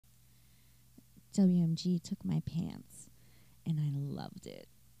WMG took my pants, and I loved it.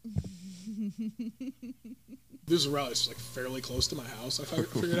 There's a rally that's like fairly close to my house. I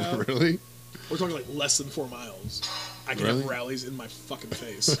figured out. Really? We're talking like less than 4 miles. I can have rallies in my fucking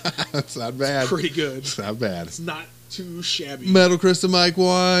face. That's not bad. It's pretty good. It's not bad. It's not too shabby. Metal Crystal Mike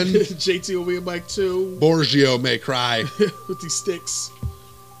 1. JT will be in Mike 2. Borgio may cry. With these sticks.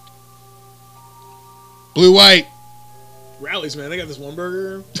 Blue White. Rallies, man. They got this one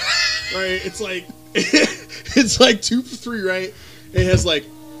burger. Right? It's like it's like 2 for $3, right? It has like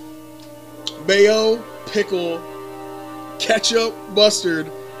mayo, pickle, ketchup,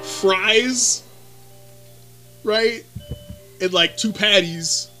 mustard, fries, right? And like 2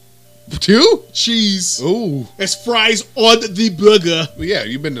 patties. 2? Cheese. Ooh. It's fries on the burger. Well, yeah,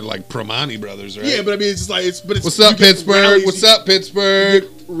 you've been to like Promani Brothers, right? Yeah, but I mean, it's just like it's. What's up, Pittsburgh? Rallies, What's up, Pittsburgh?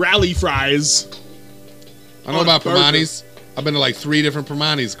 Rally fries. I know about Promani's. I've been to like 3 different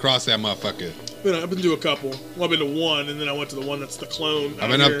Promani's across that motherfucker. I've been to a couple. Well, I've been to one, and then I went to the one that's the clone. I've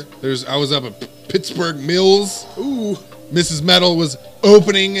been up. I was up at Pittsburgh Mills. Ooh. Mrs. Metal was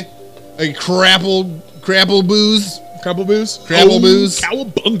opening a crapple booze. Crapple booze. Crapple booze.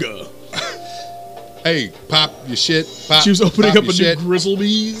 Cowabunga. Hey, pop your shit. Pop. She was opening up a shit. new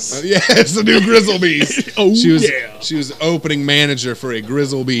Grizzlebees. Yeah, it's the new Grizzlebees. Oh, yeah. She was opening manager for a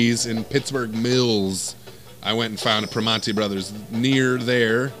Grizzlebees in Pittsburgh Mills. I went and found a Primanti Brothers near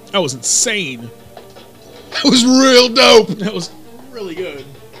there. That was insane. That was real dope. That was really good.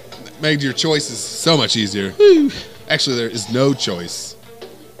 Made your choices so much easier. Actually, there is no choice.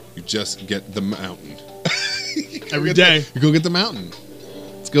 You just get the mountain. Every day. You go get the mountain.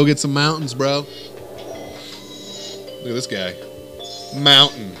 Let's go get some mountains, bro. Look at this guy.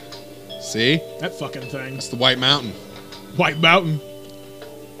 Mountain. See? That fucking thing. That's the White Mountain. White Mountain.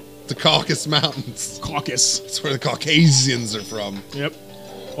 The Caucasus Mountains. Caucus. That's where the Caucasians are from. Yep.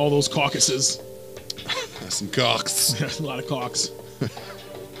 All those caucuses. That's some cocks. A lot of cocks.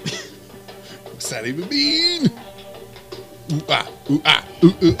 What's that even mean? Ooh, ah, ooh, ah,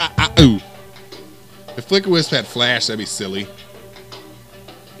 ooh, ooh, ah, ah, ooh. If Flickerwisp had Flash, that'd be silly.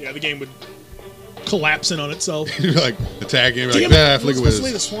 Yeah, the game would collapse in on itself. You'd be like, attacking, you'd be like, Damn it. Flickerwisp. Let's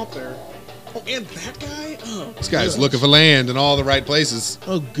lay the swamp there. Oh, and that guy? Oh, this guy's looking for land in all the right places.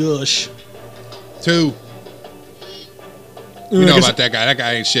 Oh, gosh. 2. You know about that guy. That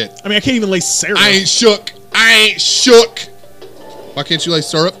guy ain't shit. I mean, I can't even lay Sarah. I ain't shook. I ain't shook. Why can't you lay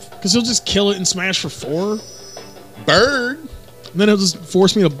syrup? Because he'll just kill it and smash for 4. Bird. And then he'll just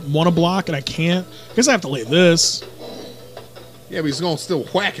force me to want to block, and I can't. I guess I have to lay this. Yeah, but he's going to still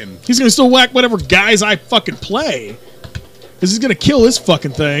whacking. He's going to still whack whatever guys I fucking play. Because he's going to kill this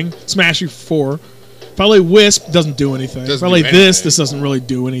fucking thing. Smash you for 4. If I lay Wisp, it doesn't do anything. If I lay this doesn't really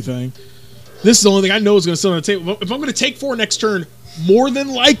do anything. This is the only thing I know is going to sit on the table. If I'm going to take 4 next turn, more than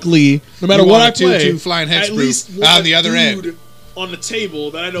likely, no matter what I play, 2/2 flying hexproof at least on the other end on the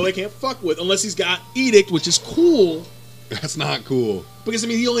table that I know they can't fuck with, unless he's got Edict, which is cool. That's not cool. Because I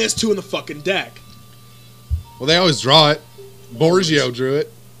mean, he only has 2 in the fucking deck. Well, they always draw it. Borgio drew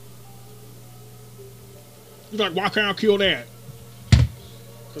it. He's like, why can't I kill that?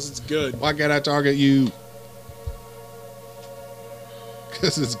 Because it's good. Why can't I target you?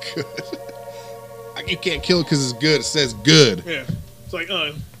 Because it's good. You can't kill it because it's good. It says good. Yeah. It's like,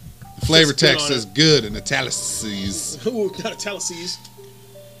 the flavor text says good in italics. Ooh, got italics.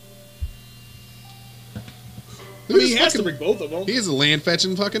 I mean, he has to bring both of them. He is a land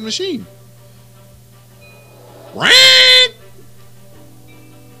fetching fucking machine. Rank!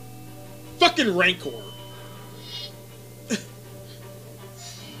 Fucking Rancor.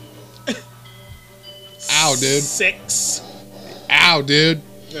 Ow, dude. 6. Ow, dude.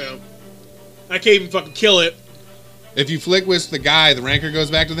 Yeah. I can't even fucking kill it. If you flick with the guy, the Rancor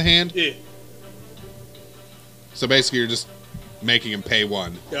goes back to the hand? Yeah. So basically you're just making him pay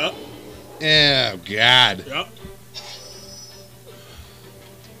 1. Yep. Oh, God. Yep.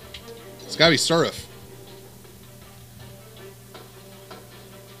 It's gotta be Surf.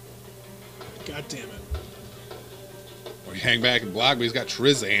 God damn it. Or you hang back and block, but he's got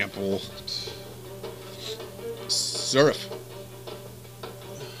Trizample. Surf.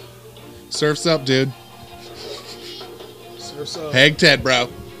 Surf's up, dude. Surf's up. Hag Ted, bro.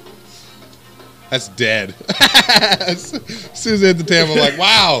 That's dead. As soon as I hit the table, I'm like,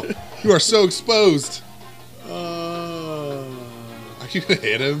 wow, you are so exposed. Are you going to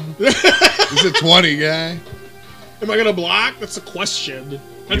hit him? He's a 20 guy. Am I going to block? That's a question.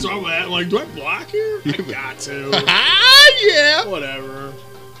 That's all I'm at. Like, do I block here? I got to. Yeah. Whatever.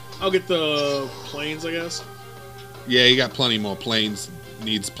 I'll get the planes, I guess. Yeah, you got plenty more planes.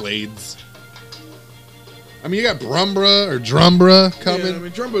 Needs blades. I mean, you got Brumbra or Drumbra coming. Yeah, I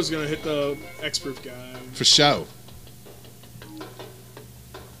mean, Drumbo's going to hit the X-Proof guy. For show.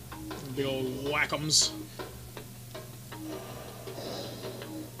 Big old whack'ems.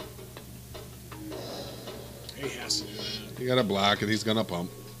 He has to do that. You got to block, and he's going to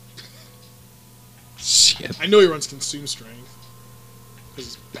pump. Shit. I know he runs Consume Strength.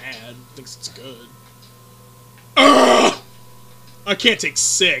 Because it's bad. Thinks it's good. Ugh! I can't take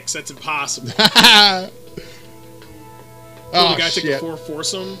 6. That's impossible. Oh, The guy shit. take the 4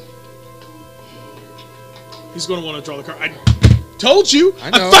 foursome. He's going to want to draw the card. I told you.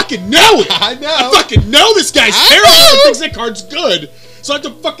 I know. I fucking know it. I know. I fucking know this guy's I terrible know. and thinks that card's good. So I have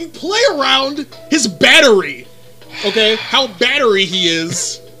to fucking play around his battery. Okay? How battery he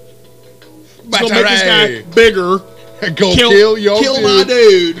is. It's going to make this guy bigger. Go kill your kill dude. my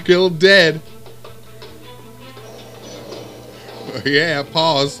dude. Kill him dead. Yeah,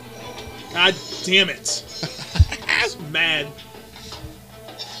 pause. God damn it. I'm mad.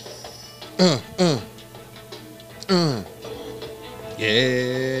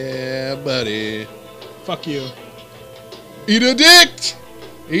 Yeah, buddy. Fuck you. Eat a dick!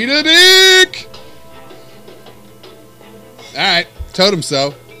 Eat a dick! Alright, told him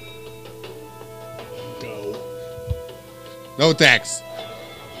so. Go. No attacks.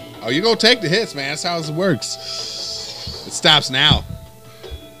 Oh, you gonna take the hits, man. That's how it works. It stops now.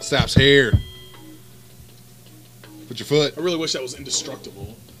 It stops here. Put your foot. I really wish that was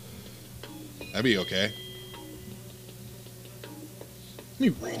indestructible. That'd be okay. Let me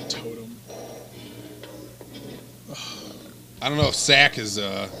read Totem. I don't know if Sack is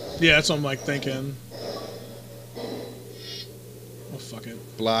Yeah, that's what I'm like thinking. Oh, fuck it.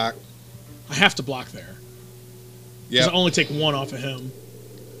 block. I have to block there. Yeah. Because I only take 1 off of him.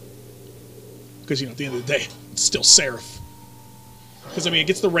 Because, you know, at the end of the day, it's still Seraph. Because, I mean, it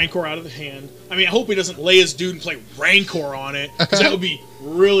gets the Rancor out of the hand. I mean, I hope he doesn't lay his dude and play Rancor on it. Because that would be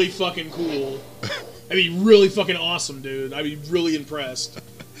really fucking cool. That'd be really fucking awesome, dude. I'd be really impressed.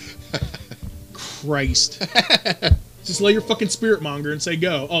 Christ. Just lay your fucking Spirit Monger and say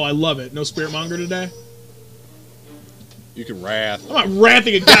go. Oh, I love it. No Spirit Monger today? You can wrath. I'm not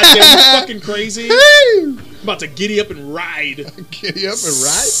wrathing a goddamn. You fucking crazy. I'm about to giddy up and ride. Giddy up and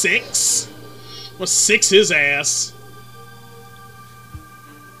ride? 6? I'm gonna 6 his ass.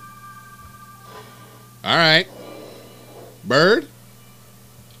 All right. Bird?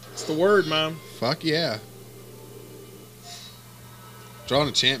 It's the word, man. Fuck yeah. Draw an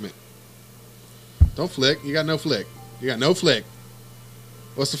enchantment. Don't flick. You got no flick. You got no flick.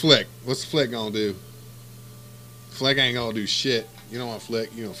 What's the flick? What's the flick gonna do? Flick ain't gonna do shit. You don't want to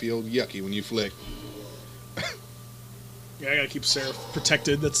flick. You don't feel yucky when you flick. Yeah, I gotta keep Seraph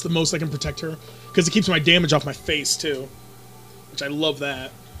protected. That's the most I can protect her. Because it keeps my damage off my face, too. Which I love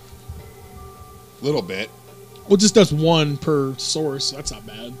that. Little bit. Well, it just does 1 per source, so that's not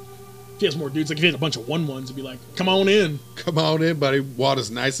bad. If he has more dudes, like if he had a bunch of 1/1s, it'd be like, come on in. Come on in, buddy.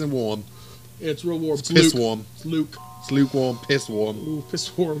 Water's nice and warm. Yeah, it's real warm. It's piss warm. It's Luke. It's lukewarm, piss warm. Ooh,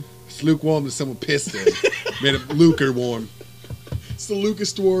 piss warm. It's lukewarm that someone pissed in. Made it lucre warm. It's the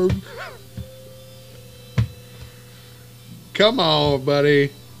Lucas Dwarf. Come on,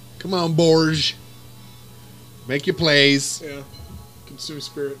 buddy. Come on, Borge. Make your plays. Yeah. Consume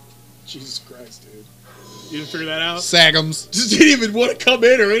Spirit. Jesus Christ, dude. You didn't figure that out? Sagums. Just didn't even want to come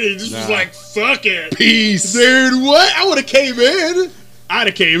in or anything. Just was Nah. like, fuck it. Peace. Dude, what? I would have came in. I'd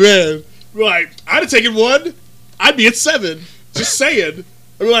have came in. Like, I'd have taken 1. I'd be at 7. Just saying.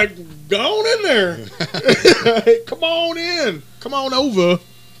 I'd be like, go on in there. Come on in. Come on over.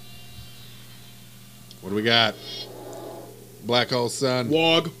 What do we got? Black Hole Sun.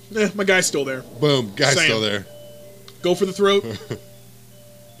 Wog. My guy's still there. Boom. Guy's Sam. still there. Go for the throat.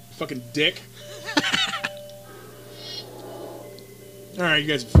 Fucking dick. Alright, you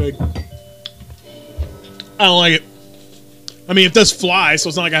guys are fig. I don't like it. I mean, it does fly, so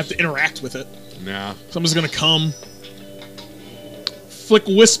it's not like I have to interact with it. Nah. So I'm just gonna come.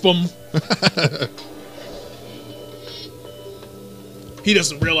 Flickerwisp him. He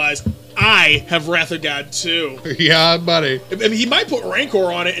doesn't realize I have Wrath of God too. Yeah, buddy. I mean, he might put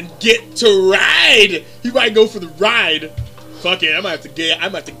Rancor on it and get to ride. He might go for the ride. Fuck it, I might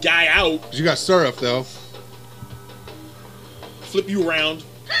have to guy out. You got Seraph, though. Flip you around.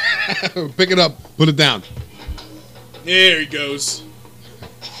 Pick it up. Put it down. There he goes.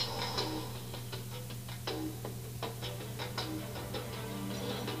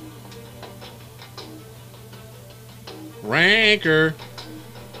 Ranker.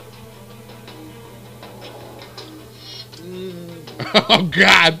 Oh,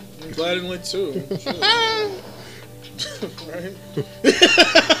 God. I'm glad I didn't like 2. Right?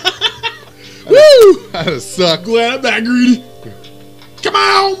 Woo! That'd suck. Glad I'm not greedy. Come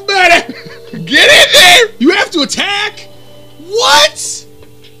on, buddy. Get in there! You have to attack? What?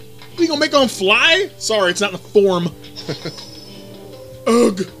 You gonna make on fly? Sorry, it's not in the form.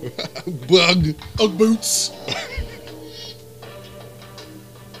 Ugh. Bug. Ugg boots.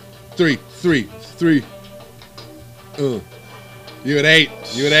 3. You at 8.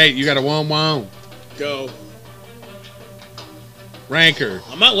 You got a 1-1. Go. Ranker.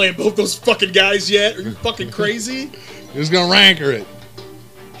 I'm not laying both those fucking guys yet. Are you fucking crazy? Who's gonna ranker it?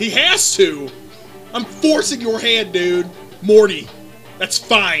 He has to. I'm forcing your hand, dude. Morty. That's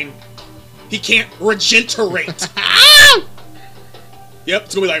fine. He can't regenerate. Yep,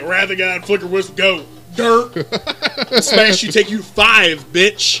 it's gonna be like Rathagon, Flickerwisp, go. Dirt. Smash you, take you 5,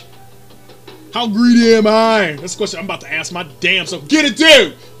 bitch. How greedy am I? That's the question I'm about to ask my damn self. Get it,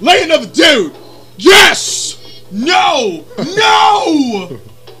 dude! Lay another dude! Yes! No! No!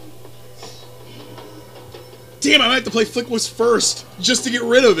 Damn, I might have to play Flickerwisp first just to get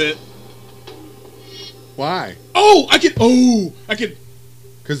rid of it. Why? Oh, I could. Because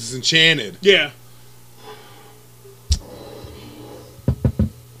it's enchanted. Yeah.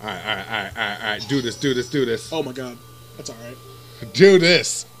 Alright. Do this. Oh my god. That's alright. Do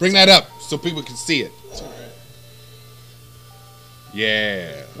this. Bring that up so people can see it. That's alright.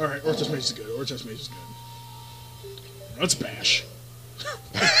 Yeah. Alright, Orchest Mage is good. Let's bash.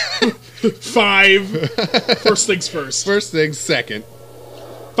 5. First things first. First thing second.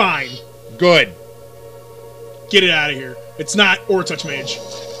 Fine. Good. Get it out of here. It's not Touch Mage.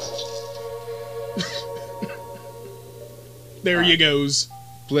 There you goes.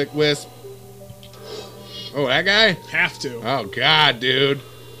 Flickerwisp. Oh, that guy? Have to. Oh, God, dude.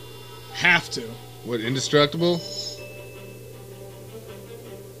 Have to. What, indestructible?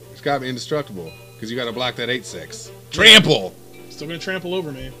 It's got to be indestructible. Because you got to block that 8/6. Trample! Still gonna trample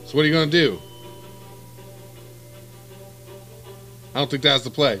over me. So what are you going to do? I don't think that's the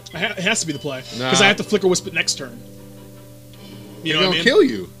play. It has to be the play. Nah. Because I have to Flickerwisp it next turn. You know what I He's going mean? to kill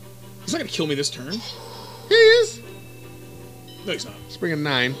you. He's not gonna kill me this turn. He is. No, he's not. Let's bring a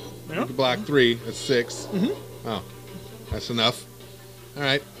 9. Yeah. You can block 3. That's 6. Mm-hmm. Oh, that's enough. All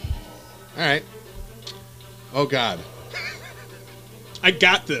right. Oh, God. I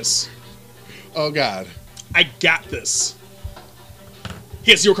got this. Oh, God. I got this.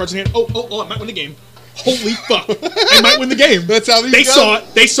 He has 0 cards in hand. Oh, I might win the game. Holy fuck. I might win the game. That's how these They go. saw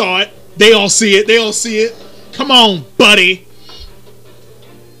it. They saw it. They all see it. Come on, buddy.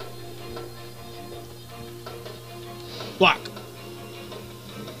 Block.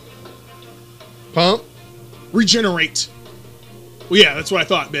 Pump. Regenerate. Well, yeah, that's what I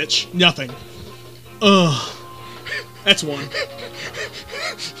thought, bitch. Nothing. Ugh. That's 1.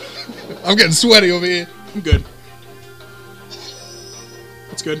 I'm getting sweaty over here. I'm good.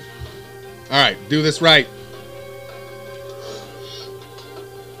 That's good. All right, do this right.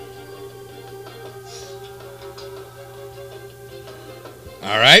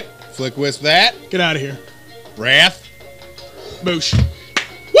 All right, Flickerwisp that. Get out of here. Wrath. Boosh.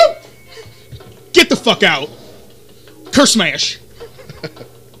 Woo! Get the fuck out. Curse Smash.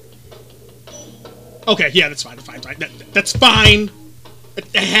 Okay, yeah, that's fine. That's fine.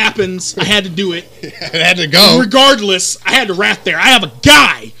 It happens. I had to do it. It had to go. Regardless, I had to Wrath there. I have a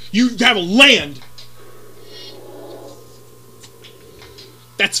guy. You have a land.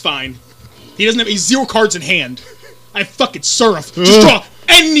 That's fine. He doesn't have. He's 0 cards in hand. I have fucking Surf. Just draw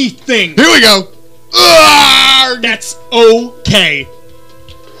anything. Here we go. Arrgh! That's okay.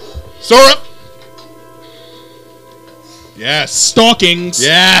 Sora. Yes. Stockings.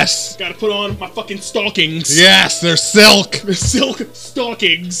 Yes. Gotta put on my fucking stockings. Yes, they're silk. Silk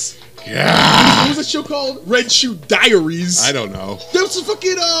stockings. Yeah. What was that show called? Red Shoe Diaries. I don't know. That was the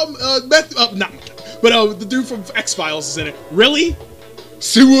fucking the dude from X-Files is in it. Really?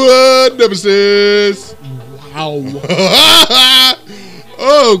 Sewer Nemesis. Wow.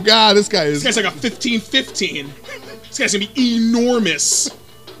 Oh God, this guy is. This guy's like a 15-15. This guy's gonna be enormous.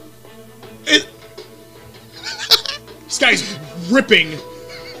 This guy's ripping,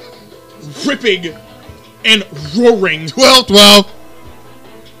 and roaring. 12-12.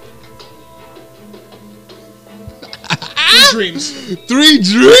 3 dreams. 3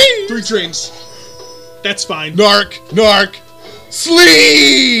 dreams. 3 dreams. That's fine. Narc.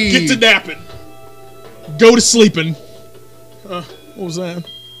 Sleep. Get to napping. Go to sleeping. What was that?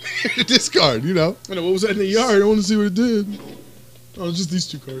 Discard. You know. I know, what was that in the yard? I want to see what it did. Oh, it's just these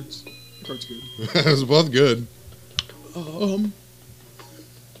 2 cards. Card's good. It was both good.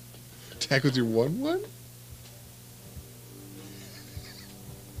 Attack with your 1/1.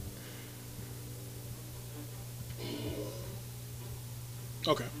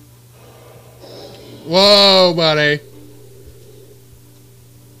 Okay. Whoa, buddy.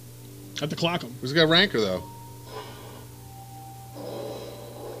 I have to clock him. Who's got Ranker, though?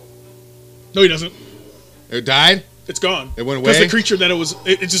 No, he doesn't. It died? It's gone. It went away? Because the creature that it was,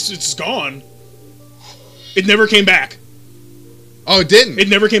 it's just gone. It never came back. Oh, it didn't? It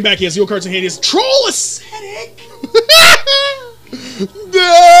never came back. He has Zeo cards in hand. He has Troll Ascetic.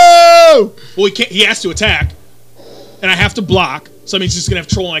 No! Well, he can't. He has to attack, and I have to block. So that means he's just gonna have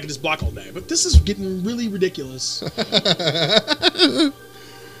Troll, and I can just block all day. But this is getting really ridiculous.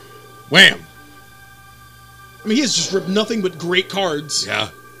 Wham! I mean, he has just ripped nothing but great cards. Yeah.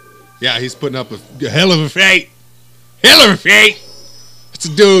 Yeah, he's putting up a hell of a fight. Hell of a fight. It's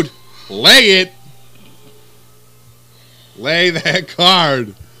a dude. Lay it. Lay that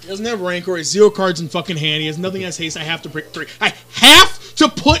card. He doesn't have Rancor. He has 0 cards in fucking hand. He has nothing as haste. I have to break 3. I have to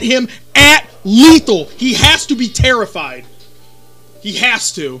put him at lethal. He has to be terrified. He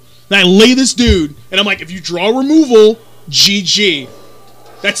has to. And I lay this dude, and I'm like, if you draw removal, GG.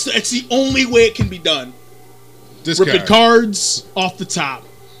 That's the only way it can be done. Discard. Ripping cards off the top.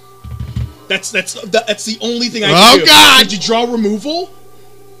 That's the only thing I can do. Oh, God! Did you draw removal?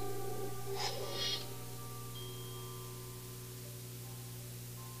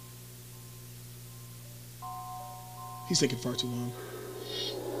 He's taking far too long.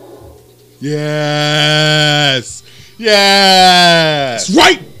 Yes. Yes. That's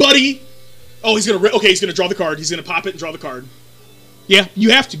right, buddy. Oh, he's gonna draw the card. He's gonna pop it and draw the card. Yeah,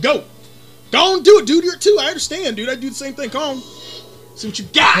 you have to go. Go and do it, dude. You're 2. I understand, dude. I do the same thing. Come on. See what you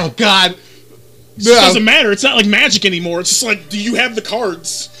got. Oh, God. It doesn't matter. It's not like Magic anymore. It's just like, do you have the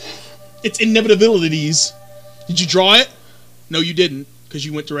cards? It's inevitabilities. Did you draw it? No, you didn't, because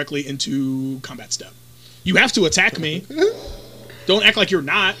you went directly into combat step. You have to attack me. Don't act like you're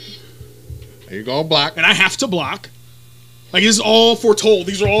not. You're going to block. And I have to block. Like, this is all foretold.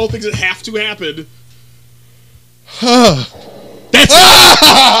 These are all things that have to happen. That's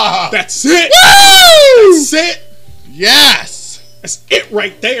it. That's it. Woo! That's it. Yes. That's it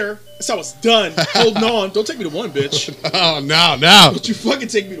right there. That's how it's done. Holding on. Don't take me to 1, bitch. Oh, no, no. Don't you fucking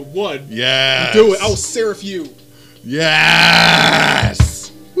take me to 1. Yes. Do it. I will seraph you.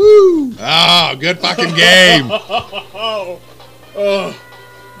 Yes. Woo. Oh, good fucking game. Oh,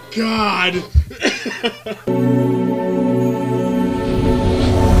 God.